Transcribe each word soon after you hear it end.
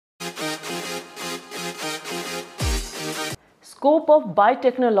Scope of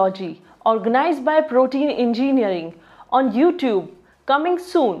Biotechnology, organized by Protein Engineering on YouTube, coming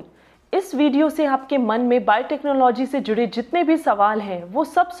soon. इस video से आपके मन में बायोटेक्नोलॉजी से जुड़े जितने भी सवाल हैं वो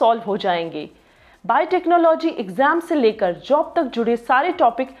सब सॉल्व हो जाएंगे। बायोटेक्नोलॉजी एग्जाम से लेकर जॉब तक जुड़े सारे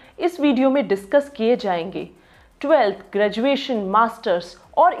टॉपिक इस वीडियो में डिस्कस किए जाएंगे। 12th, ग्रेजुएशन, मास्टर्स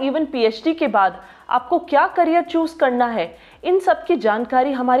और इवन पीएचडी के बाद आपको क्या करियर चूज करना है, इन सब की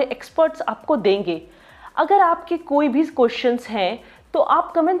जानकारी हमारे एक्सपर्ट्स आपको देंगे। अगर आपके कोई भी क्वेश्चंस हैं तो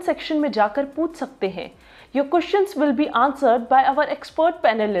आप कमेंट सेक्शन में जाकर पूछ सकते हैं। Your questions will be answered by our expert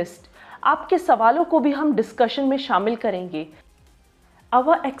panelist. आपके सवालों को भी हम डिस्कशन में शामिल करेंगे।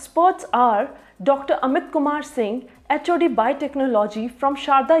 Our experts are doctor Amit Kumar Singh, HOD Biotechnology from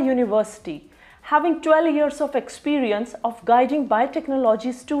Sharda University, having 12 years of experience of guiding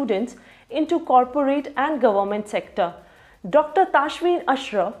biotechnology students into corporate and government sector. Dr. Tashween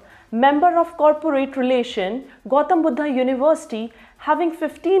Ashraf, member of Corporate Relation, Gautam Buddha University, having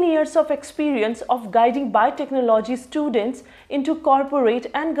 15 years of experience of guiding biotechnology students into corporate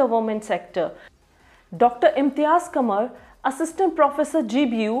and government sector. Dr. Imtiaz Kamar, Assistant Professor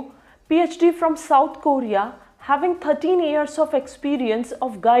GBU, PhD from South Korea, having 13 years of experience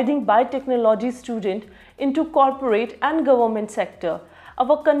of guiding biotechnology student into corporate and government sector.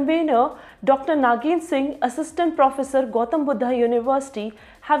 Our convener, Dr. Nagendra Singh, Assistant Professor, Gautam Buddha University,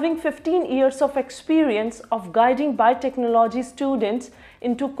 having 15 years of experience of guiding biotechnology students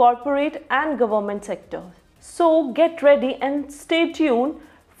into corporate and government sector. So get ready and stay tuned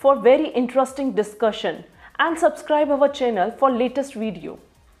for very interesting discussion and subscribe our channel for latest video.